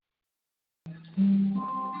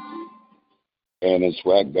And in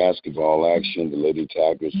SWAC basketball action, the Lady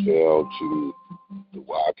Tigers fell to the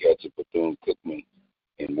Wildcats of Bethune-Cookman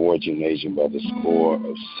in Moore Gymnasium by the score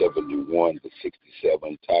of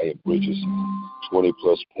 71-67. Taya Bridges,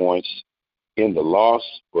 20-plus points in the loss.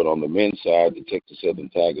 But on the men's side, the Texas Southern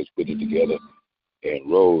Tigers put it together and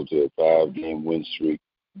rode to a 5-game win streak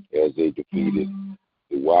as they defeated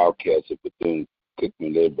the Wildcats of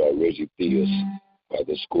Bethune-Cookman, led by Reggie Theus, by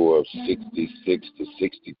the score of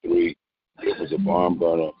 66-63. It was a barn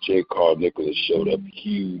burner. J. Carl Nicholas showed up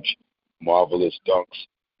huge, marvelous dunks,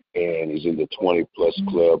 and he's in the 20-plus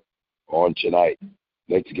club on tonight.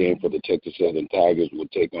 Next game for the Texas Southern Tigers will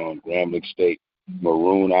take on Grambling State.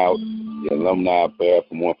 Maroon out, the alumni affair.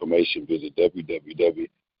 For more information, visit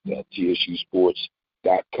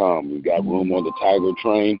www.tsusports.com. We've got room on the Tiger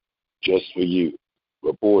train just for you.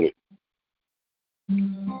 Reported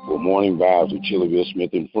for Morning Vibes with Chillerville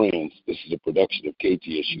Smith and Friends. This is a production of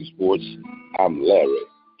KTSU Sports. I'm Larry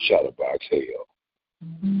Chattabox Hale.